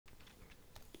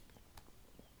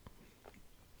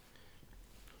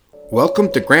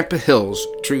Welcome to Grandpa Hill's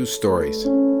True Stories.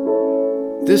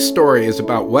 This story is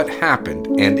about what happened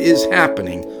and is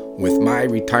happening with my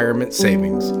retirement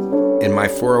savings and my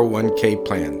 401k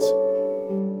plans.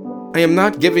 I am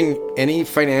not giving any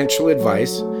financial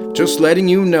advice, just letting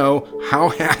you know how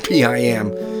happy I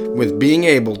am with being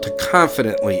able to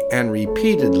confidently and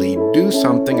repeatedly do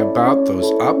something about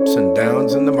those ups and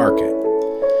downs in the market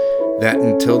that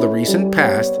until the recent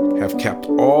past have kept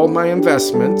all my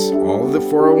investments, all of the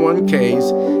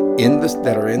 401Ks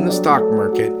that are in the stock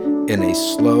market in a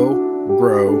slow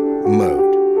grow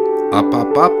mode. Up,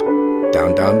 up, up,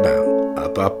 down, down, down.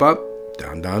 Up, up, up,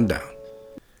 down, down, down.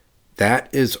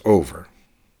 That is over.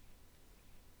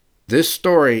 This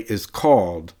story is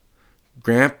called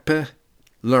Grandpa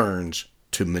Learns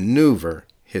to Maneuver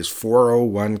His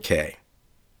 401k.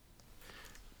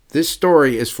 This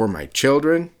story is for my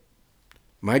children,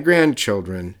 my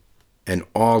grandchildren, and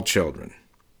all children.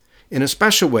 In a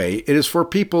special way, it is for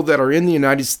people that are in the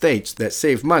United States that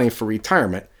save money for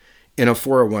retirement in a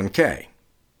 401k.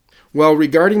 Well,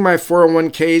 regarding my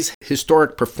 401k's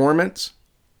historic performance,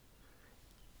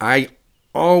 I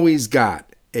always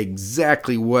got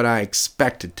exactly what I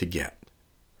expected to get.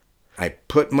 I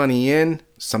put money in.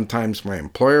 Sometimes my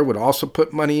employer would also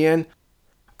put money in.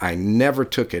 I never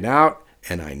took it out,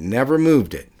 and I never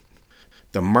moved it.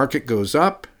 The market goes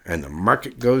up and the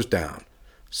market goes down.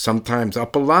 Sometimes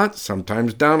up a lot,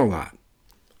 sometimes down a lot.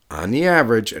 On the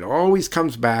average, it always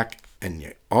comes back and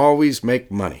you always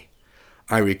make money.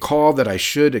 I recall that I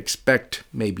should expect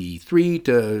maybe 3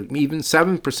 to even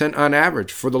 7% on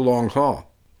average for the long haul.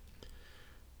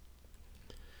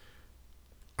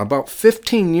 About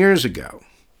 15 years ago,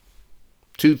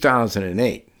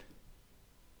 2008,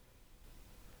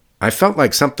 I felt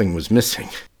like something was missing.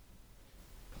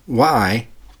 Why,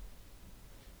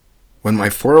 when my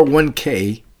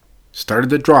 401k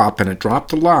started to drop, and it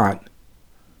dropped a lot,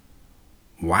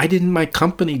 why didn't my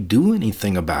company do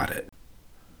anything about it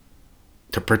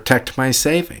to protect my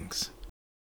savings?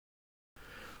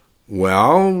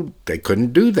 Well, they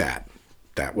couldn't do that.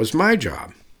 That was my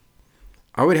job.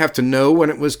 I would have to know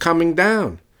when it was coming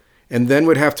down, and then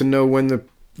would have to know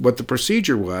what the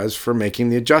procedure was for making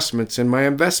the adjustments in my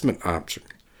investment option.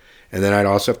 And then I'd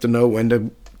also have to know when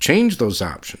to change those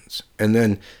options. And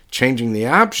then changing the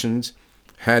options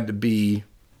had to be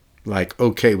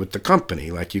okay with the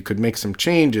company. You could make some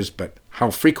changes, but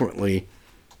how frequently,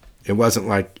 it wasn't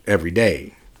like every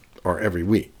day or every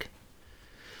week.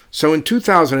 So in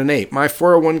 2008, my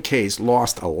 401ks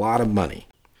lost a lot of money.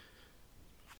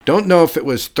 Don't know if it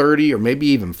was 30 or maybe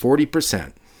even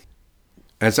 40%.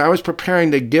 As I was preparing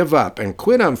to give up and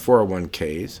quit on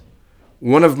 401ks,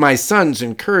 one of my sons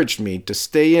encouraged me to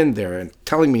stay in there and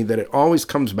telling me that it always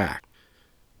comes back.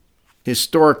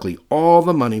 Historically, all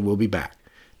the money will be back,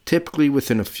 typically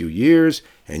within a few years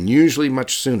and usually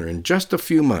much sooner, in just a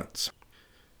few months.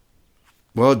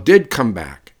 Well, it did come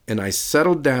back, and I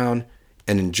settled down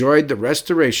and enjoyed the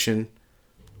restoration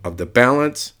of the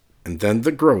balance and then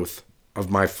the growth of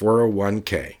my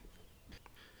 401k.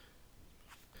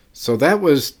 So that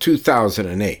was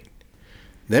 2008.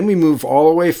 Then we move all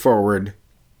the way forward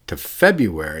to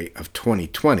February of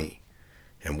 2020,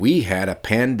 and we had a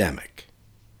pandemic.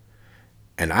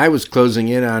 And I was closing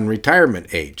in on retirement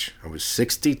age. I was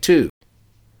 62.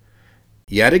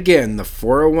 Yet again, the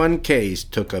 401ks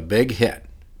took a big hit,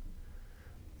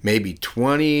 maybe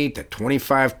 20 to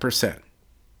 25%.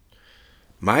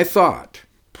 My thought,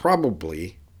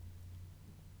 probably,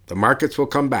 the markets will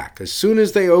come back as soon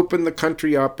as they open the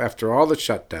country up after all the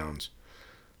shutdowns.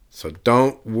 So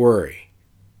don't worry.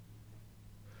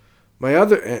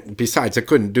 Besides, I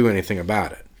couldn't do anything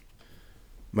about it.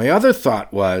 My other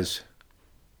thought was,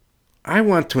 I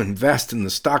want to invest in the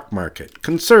stock market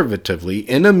conservatively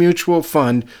in a mutual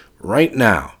fund right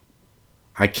now.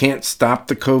 I can't stop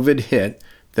the COVID hit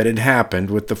that had happened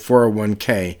with the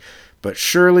 401k, but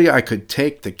surely I could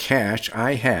take the cash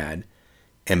I had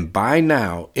and buy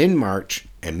now in March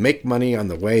and make money on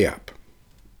the way up.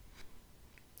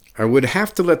 I would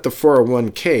have to let the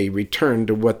 401k return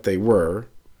to what they were,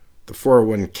 the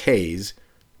 401ks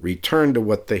return to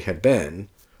what they had been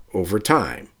over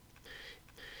time.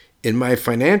 In my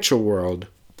financial world,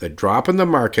 the drop in the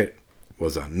market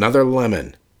was another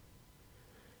lemon.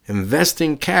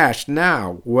 Investing cash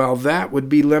now, well, that would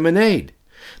be lemonade.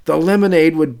 The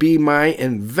lemonade would be my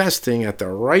investing at the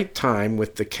right time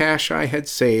with the cash I had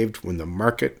saved when the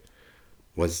market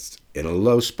was in a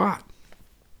low spot.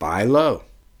 Buy low.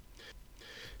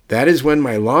 That is when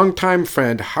my longtime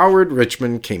friend Howard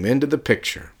Richmond came into the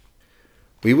picture.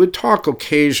 We would talk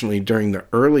occasionally during the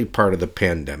early part of the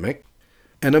pandemic,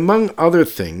 And among other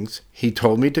things, he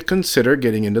told me to consider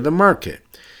getting into the market.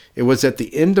 It was at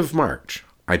the end of March.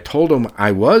 I told him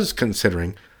I was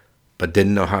considering, but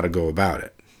didn't know how to go about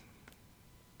it.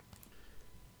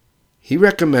 He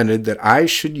recommended that I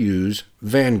should use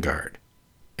Vanguard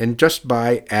and just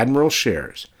buy Admiral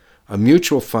shares, a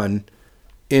mutual fund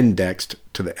indexed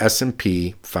to the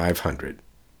S&P 500.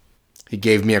 He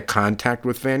gave me a contact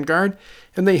with Vanguard,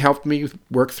 and they helped me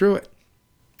work through it.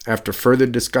 After further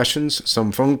discussions,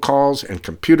 some phone calls, and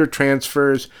computer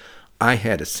transfers, I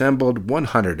had assembled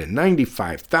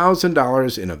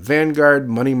 $195,000 in a Vanguard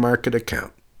money market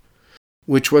account,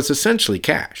 which was essentially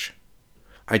cash.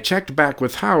 I checked back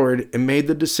with Howard and made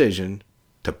the decision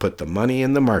to put the money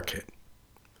in the market.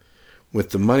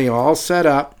 With the money all set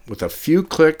up, with a few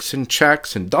clicks and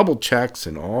checks and double checks,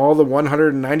 and all the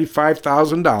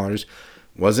 $195,000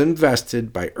 was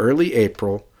invested by early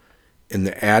April in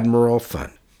the Admiral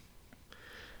Fund.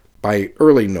 By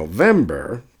early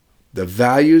November, the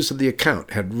values of the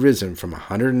account had risen from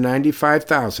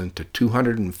 $195,000 to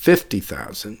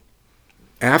 $250,000.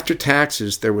 After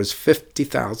taxes, there was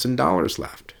 $50,000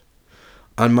 left.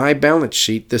 On my balance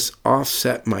sheet, this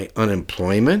offset my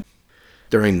unemployment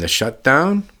during the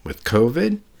shutdown with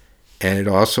COVID, and it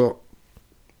also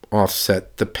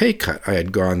offset the pay cut I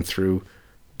had gone through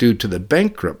due to the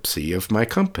bankruptcy of my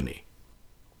company.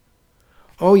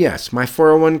 Oh yes, my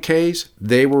 401K's,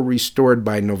 they were restored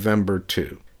by November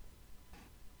too.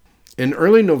 In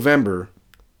early November,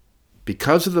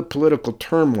 because of the political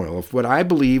turmoil of what I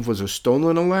believe was a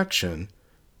stolen election,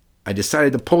 I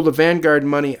decided to pull the Vanguard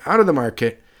money out of the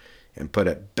market and put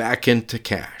it back into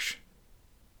cash.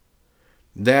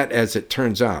 That, as it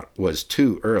turns out, was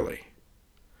too early.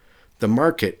 The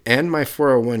market and my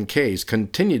 401K's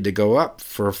continued to go up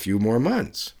for a few more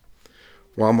months,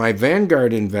 while my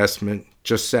Vanguard investment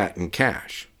just sat in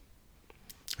cash.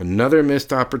 Another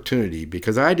missed opportunity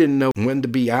because I didn't know when to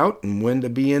be out and when to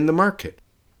be in the market.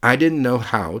 I didn't know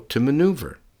how to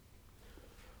maneuver.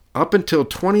 Up until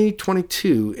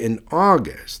 2022 in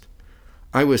August,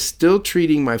 I was still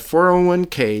treating my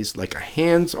 401K's like a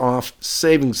hands-off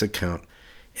savings account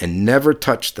and never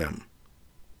touched them.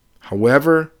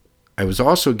 However, I was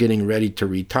also getting ready to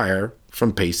retire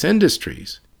from Pace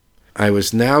Industries. I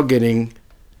was now getting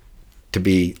to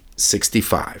be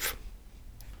 65.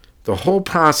 The whole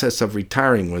process of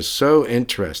retiring was so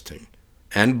interesting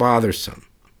and bothersome.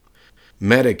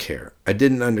 Medicare, I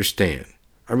didn't understand.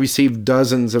 I received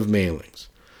dozens of mailings.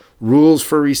 Rules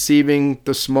for receiving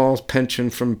the small pension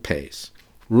from Pace.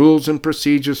 Rules and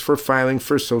procedures for filing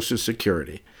for Social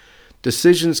Security.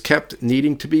 Decisions kept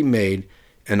needing to be made,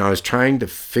 and I was trying to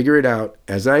figure it out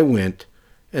as I went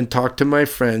and talked to my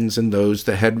friends and those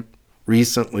that had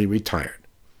recently retired.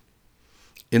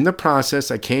 In the process,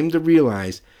 I came to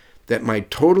realize that my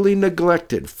totally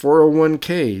neglected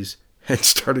 401K's had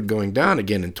started going down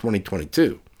again in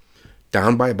 2022,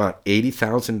 down by about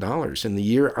 $80,000 in the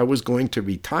year I was going to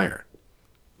retire.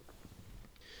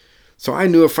 So I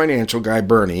knew a financial guy,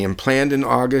 Bernie, and planned in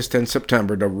August and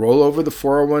September to roll over the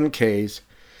 401K's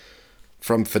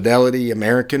from Fidelity,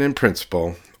 American, and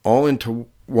Principal all into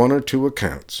one or two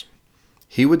accounts.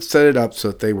 He would set it up so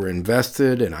that they were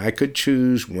invested and I could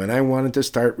choose when I wanted to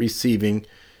start receiving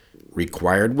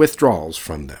required withdrawals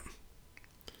from them.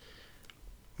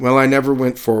 Well, I never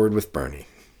went forward with Bernie.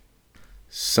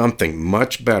 Something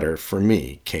much better for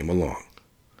me came along.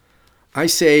 I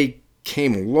say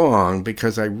came along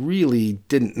because I really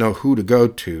didn't know who to go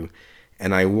to,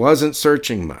 and I wasn't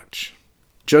searching much.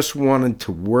 Just wanted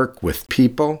to work with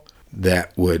people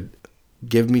that would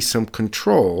give me some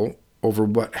control over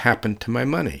what happened to my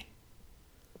money.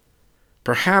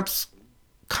 Perhaps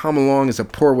come along is a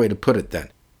poor way to put it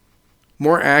then.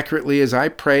 More accurately, as I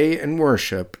pray and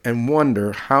worship and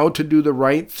wonder how to do the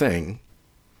right thing,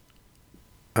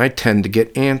 I tend to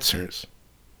get answers.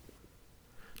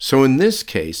 So in this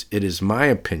case, it is my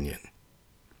opinion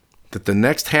that the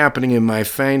next happening in my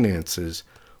finances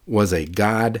was a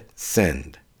God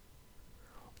send,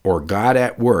 or God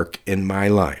at work in my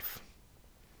life.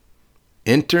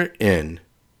 Enter in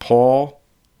Paul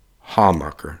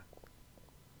Hallmarker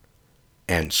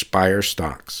and Spire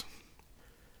Stocks.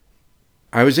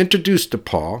 I was introduced to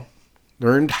Paul,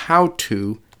 learned how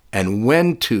to and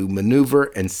when to maneuver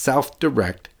and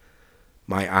self-direct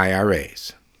my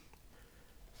IRAs.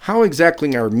 How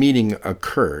exactly our meeting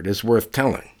occurred is worth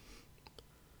telling.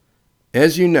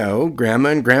 As you know, Grandma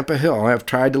and Grandpa Hill have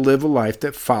tried to live a life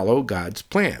that follows God's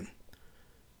plan.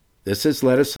 This has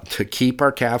led us to keep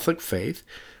our Catholic faith.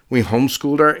 We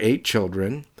homeschooled our 8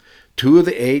 children. 2 of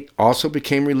the 8 also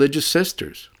became religious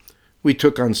sisters. We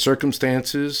took on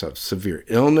circumstances of severe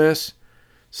illness,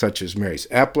 such as Mary's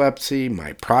epilepsy,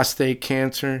 my prostate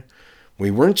cancer. We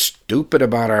weren't stupid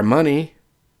about our money,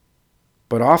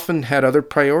 but often had other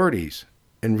priorities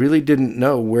and really didn't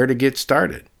know where to get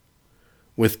started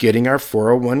with getting our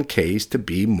 401Ks to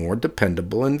be more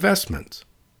dependable investments.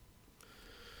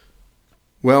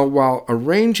 Well, while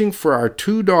arranging for our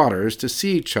two daughters to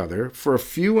see each other for a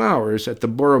few hours at the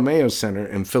Borromeo Center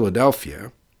in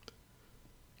Philadelphia,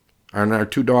 and our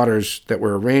two daughters that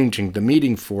we're arranging the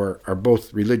meeting for are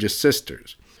both religious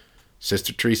sisters,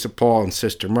 Sister Teresa Paul and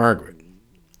Sister Margaret.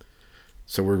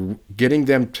 So we're getting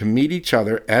them to meet each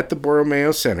other at the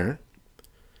Borromeo Center,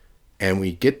 and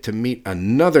we get to meet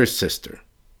another sister,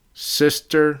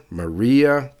 Sister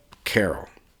Maria Carroll.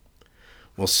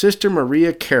 Well, Sister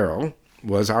Maria Carroll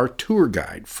was our tour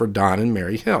guide for Don and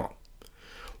Mary Hill,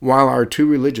 while our two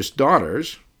religious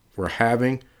daughters were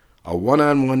having a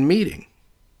one-on-one meeting,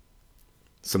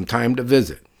 some time to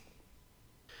visit.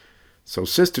 So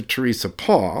Sister Teresa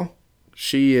Paul,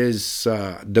 she is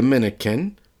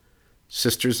Dominican,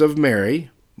 Sisters of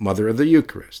Mary, Mother of the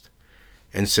Eucharist,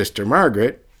 and Sister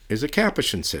Margaret is a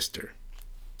Capuchin sister.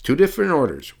 Two different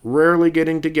orders, rarely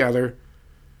getting together,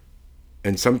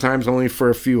 and sometimes only for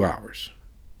a few hours.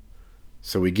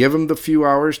 So we give them the few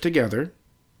hours together,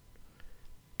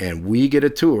 and we get a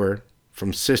tour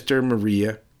from Sister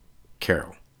Maria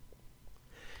Carroll.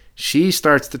 She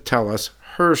starts to tell us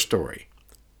her story,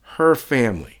 her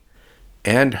family,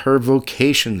 and her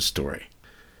vocation story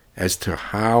as to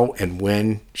how and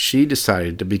when she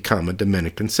decided to become a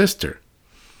Dominican sister.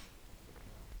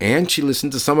 And she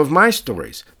listened to some of my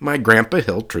stories, my Grandpa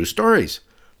Hill true stories,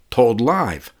 told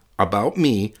live about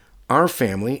me, our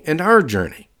family, and our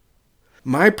journey.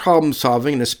 My problem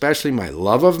solving, and especially my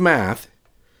love of math,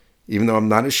 even though I'm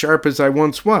not as sharp as I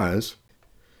once was,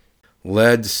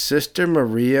 led Sister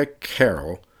Maria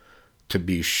Carroll to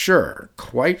be sure,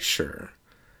 quite sure,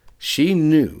 she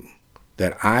knew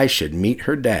that I should meet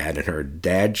her dad and her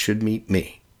dad should meet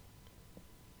me.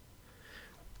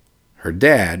 Her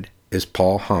dad is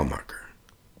Paul Hallmacher.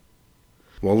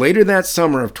 Well, later that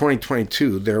summer of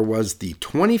 2022, there was the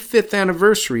 25th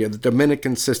anniversary of the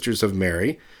Dominican Sisters of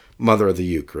Mary, Mother of the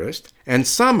Eucharist, and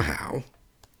somehow,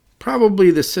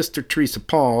 probably the Sister Teresa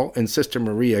Paul and Sister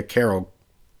Maria Carroll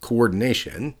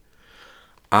coordination,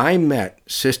 I met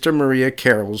Sister Maria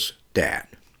Carroll's dad,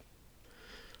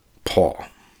 Paul.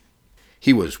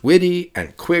 He was witty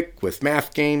and quick with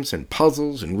math games and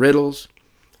puzzles and riddles.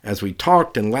 As we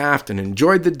talked and laughed and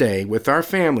enjoyed the day with our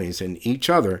families and each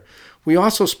other, we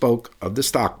also spoke of the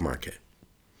stock market.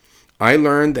 I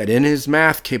learned that in his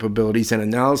math capabilities and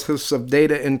analysis of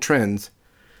data and trends,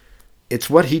 it's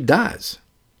what he does.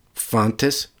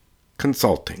 Fontis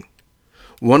Consulting.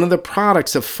 One of the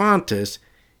products of Fontis,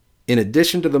 in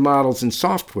addition to the models and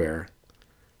software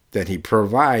that he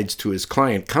provides to his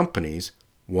client companies,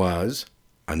 was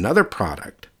another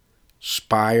product,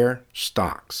 Spire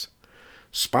Stocks.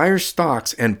 Spire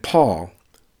Stocks and Paul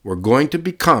were going to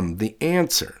become the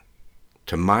answer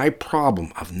to my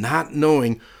problem of not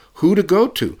knowing who to go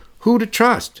to, who to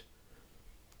trust,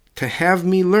 to have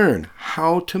me learn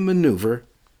how to maneuver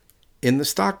in the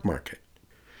stock market.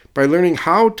 By learning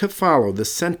how to follow the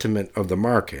sentiment of the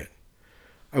market,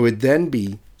 I would then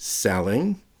be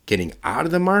selling, getting out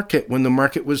of the market when the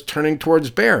market was turning towards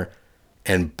bear,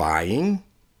 and buying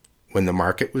when the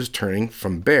market was turning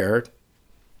from bear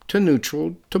to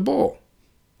neutral to bull.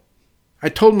 I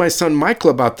told my son Michael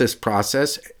about this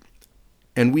process,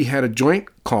 and we had a joint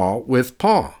call with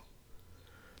Paul,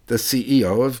 the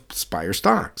CEO of Spire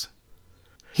Stocks.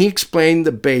 He explained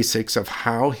the basics of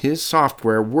how his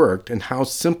software worked and how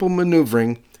simple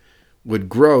maneuvering would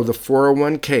grow the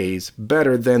 401Ks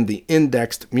better than the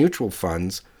indexed mutual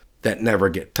funds that never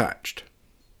get touched.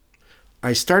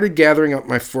 I started gathering up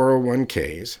my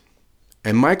 401Ks,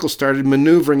 and Michael started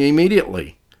maneuvering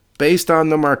immediately based on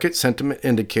the market sentiment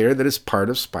indicator that is part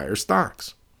of Spire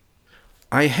Stocks.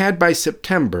 I had by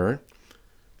September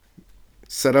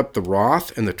set up the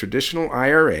Roth and the traditional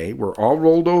IRA were all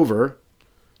rolled over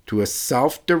to a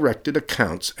self-directed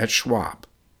accounts at Schwab.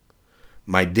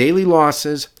 My daily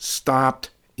losses stopped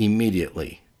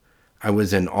immediately. I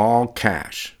was in all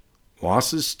cash.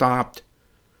 Losses stopped,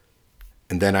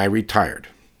 and then I retired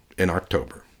in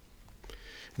October.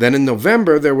 Then in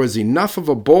November, there was enough of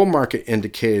a bull market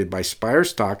indicated by Spire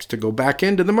Stocks to go back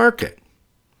into the market.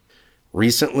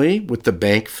 Recently, with the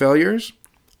bank failures,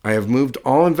 I have moved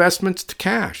all investments to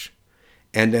cash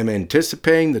and am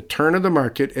anticipating the turn of the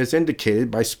market as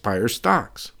indicated by Spire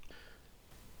Stocks.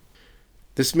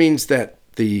 This means that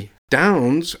the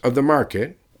downs of the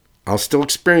market, I'll still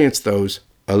experience those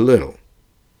a little.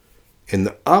 In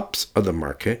the ups of the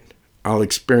market, I'll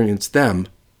experience them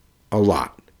a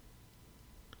lot.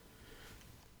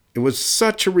 It was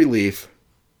such a relief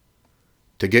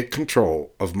to get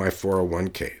control of my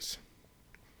 401Ks.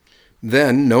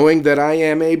 Then, knowing that I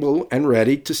am able and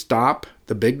ready to stop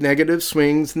the big negative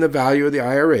swings in the value of the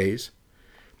IRAs,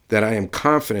 that I am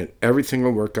confident everything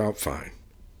will work out fine.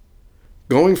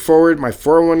 Going forward, my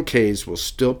 401Ks will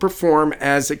still perform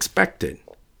as expected.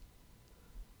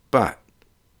 But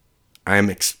I am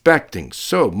expecting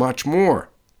so much more.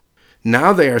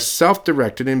 Now they are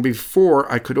self-directed, and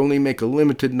before I could only make a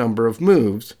limited number of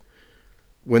moves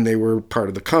when they were part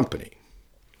of the company.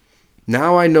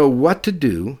 Now I know what to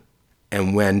do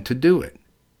and when to do it.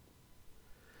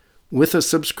 With a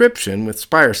subscription with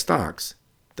Spire Stocks,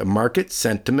 the market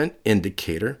sentiment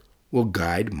indicator will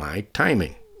guide my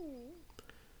timing.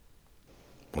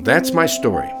 Well, that's my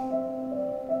story.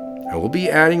 I will be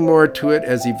adding more to it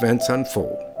as events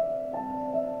unfold.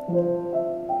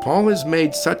 Paul has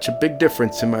made such a big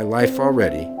difference in my life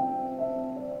already,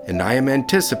 and I am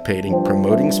anticipating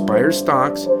promoting Spire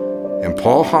Stocks and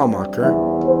Paul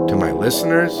Hallmacher to my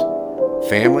listeners,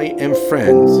 family, and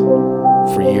friends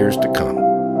for years to come.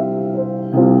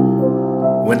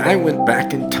 When I went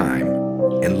back in time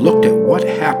and looked at what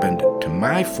happened to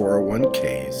my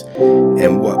 401Ks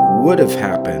and what would have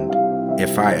happened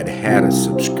if I had had a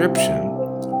subscription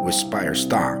with Spire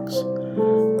Stocks,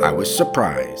 I was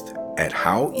surprised at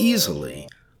how easily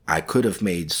I could have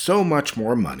made so much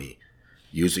more money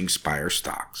using Spire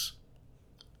Stocks.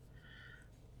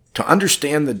 To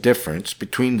understand the difference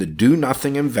between the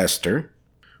do-nothing investor,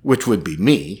 which would be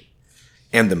me,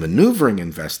 and the maneuvering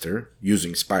investor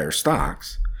using Spire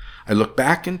Stocks, I look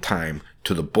back in time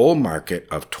to the bull market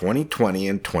of 2020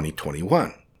 and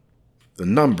 2021. The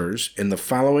numbers in the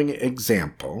following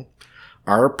example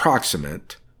are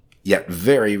approximate, yet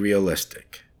very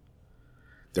realistic.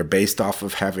 They're based off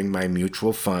of having my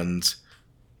mutual funds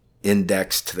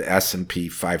indexed to the S&P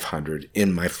 500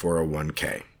 in my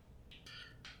 401k.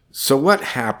 So what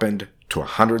happened to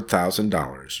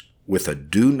 $100,000 with a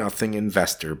do-nothing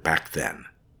investor back then?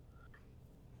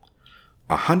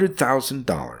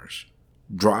 $100,000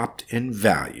 dropped in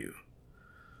value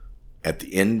at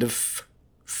the end of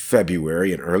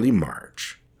February and early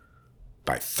March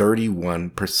by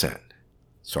 31%.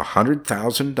 So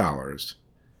 $100,000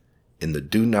 in the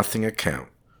do-nothing account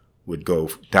would go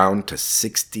down to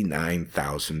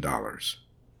 $69,000.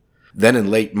 Then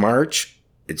in late March,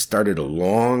 it started a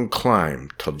long climb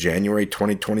till January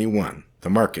 2021. The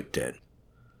market did.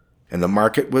 And the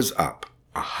market was up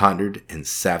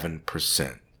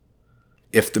 107%.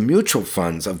 If the mutual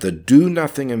funds of the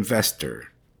do-nothing investor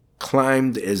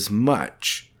climbed as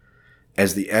much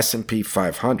as the S&P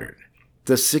 500,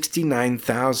 the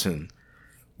 69,000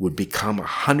 would become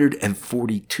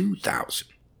 142,000.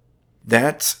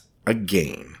 That's a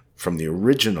gain from the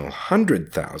original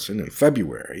 100,000 in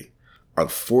February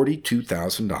of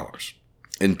 $42,000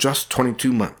 in just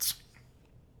 22 months,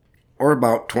 or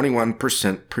about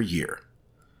 21% per year.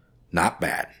 Not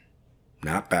bad.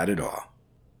 Not bad at all.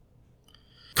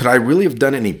 Could I really have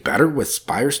done any better with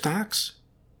Spire Stocks?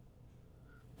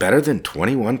 Better than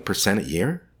 21% a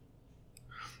year?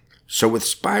 So with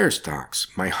Spire Stocks,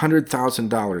 my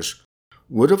 $100,000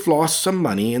 would have lost some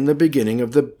money in the beginning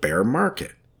of the bear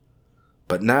market,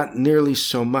 but not nearly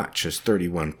so much as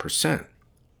 31%.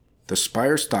 The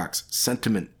Spire Stocks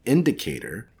sentiment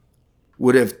indicator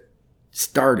would have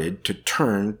started to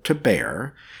turn to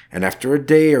bear, and after a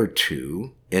day or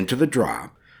two into the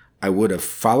drop, I would have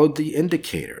followed the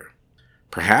indicator,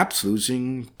 perhaps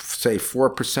losing, say,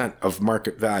 4% of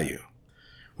market value,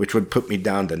 which would put me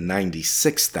down to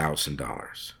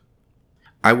 $96,000.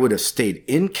 I would have stayed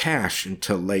in cash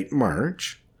until late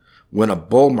March, when a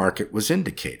bull market was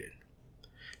indicated.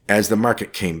 As the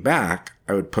market came back,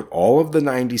 I would put all of the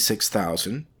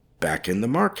 $96,000 back in the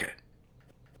market.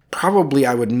 Probably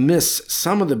I would miss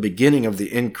some of the beginning of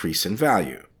the increase in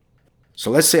value. So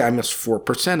let's say I missed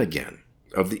 4% again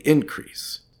of the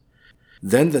increase.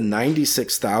 Then the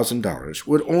 $96,000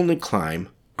 would only climb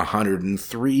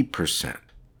 103%.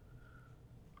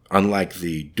 Unlike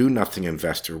the do-nothing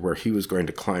investor where he was going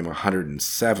to climb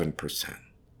 107%.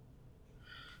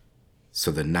 So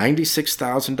the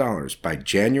 $96,000 by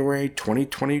January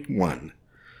 2021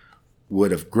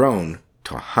 would have grown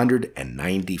to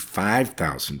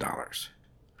 $195,000.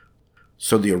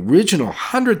 So the original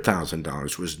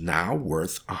 $100,000 was now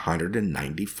worth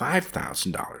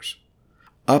 $195,000,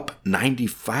 up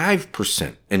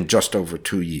 95% in just over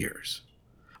 2 years.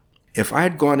 If I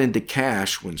had gone into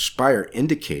cash when Spire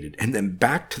indicated and then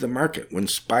back to the market when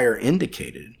Spire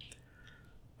indicated,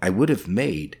 I would have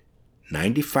made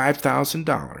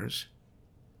 $95,000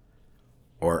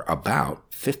 or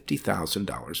about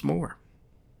 $50,000 more.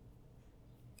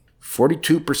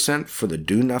 42% for the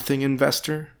do-nothing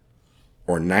investor,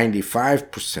 or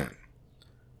 95%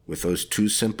 with those two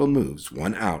simple moves,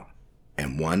 one out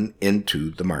and one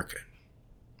into the market.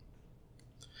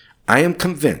 I am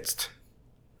convinced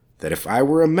that if I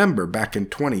were a member back in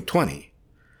 2020,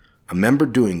 a member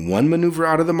doing one maneuver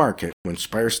out of the market when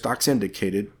Spire stocks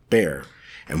indicated bear,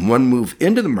 and one move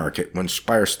into the market when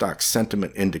Spire stocks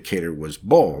sentiment indicator was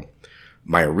bull,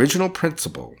 my original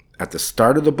principal at the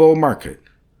start of the bull market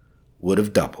would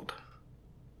have doubled.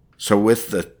 So with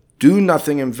the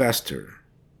do-nothing investor,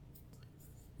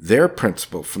 their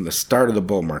principal from the start of the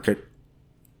bull market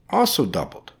also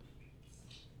doubled.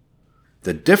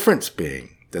 The difference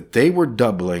being that they were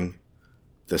doubling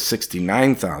the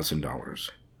 $69,000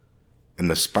 and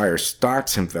the Spire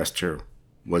stocks investor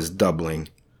was doubling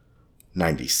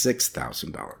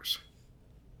 $96,000.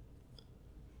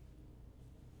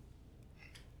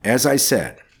 As I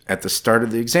said at the start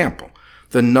of the example,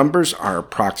 the numbers are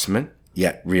approximate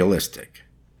yet realistic.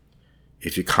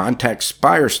 If you contact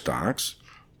Spire stocks,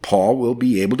 Paul will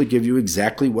be able to give you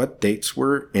exactly what dates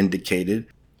were indicated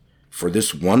for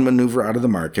this one maneuver out of the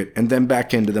market and then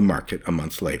back into the market a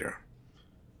month later.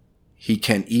 He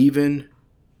can even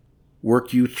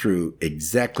work you through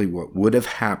exactly what would have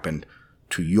happened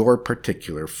to your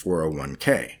particular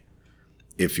 401k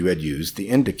if you had used the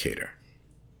indicator.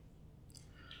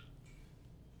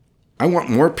 I want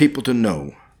more people to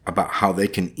know about how they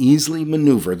can easily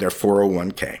maneuver their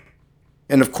 401k.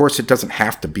 And of course, it doesn't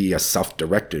have to be a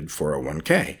self-directed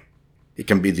 401k. It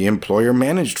can be the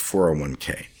employer-managed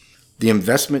 401k. The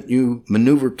investment you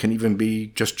maneuver can even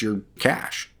be just your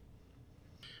cash.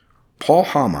 Paul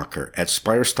Hamacher at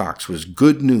Spire Stocks was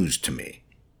good news to me.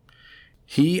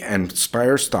 He and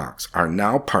Spire Stocks are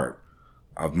now part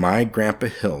of my Grandpa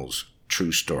Hill's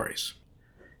True Stories.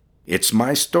 It's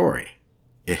my story.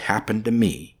 It happened to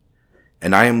me,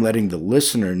 and I am letting the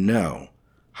listener know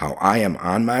how I am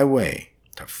on my way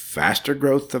to faster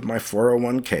growth of my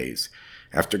 401ks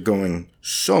after going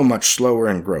so much slower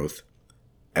in growth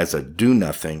as a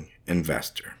do-nothing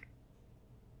investor.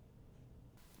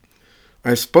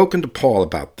 I've spoken to Paul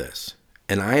about this,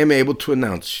 and I am able to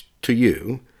announce to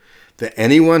you that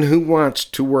anyone who wants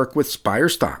to work with Spire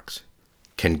Stocks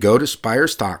can go to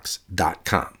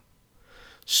spirestocks.com.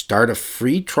 Start a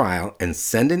free trial and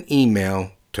send an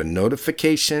email to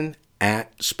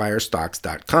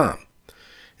notification@spirestocks.com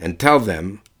and tell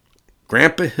them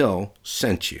Grandpa Hill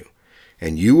sent you,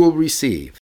 and you will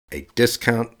receive a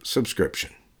discount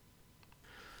subscription.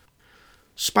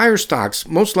 Spire Stocks,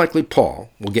 most likely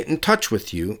Paul, will get in touch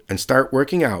with you and start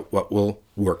working out what will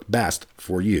work best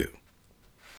for you.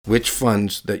 Which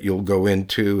funds that you'll go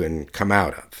into and come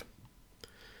out of.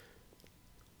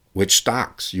 Which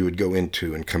stocks you would go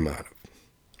into and come out of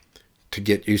to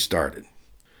get you started.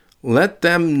 Let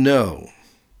them know.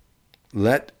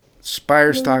 Let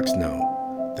Spire Stocks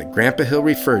know that Grandpa Hill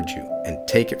referred you and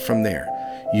take it from there.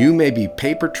 You may be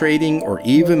paper trading or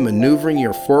even maneuvering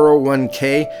your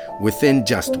 401k within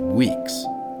just weeks,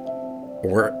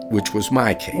 which was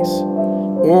my case.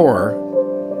 Or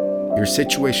your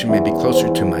situation may be closer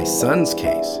to my son's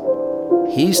case.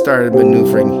 He started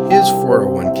maneuvering his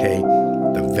 401k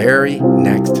the very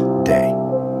next day.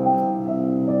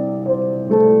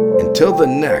 Until the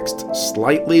next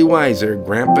slightly wiser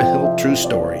Grandpa Hill True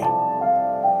Story,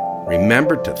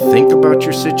 remember to think about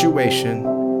your situation,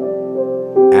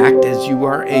 act as you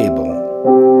are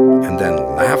able, and then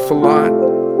laugh a lot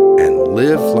and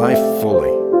live life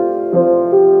fully.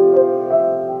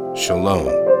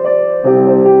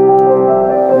 Shalom.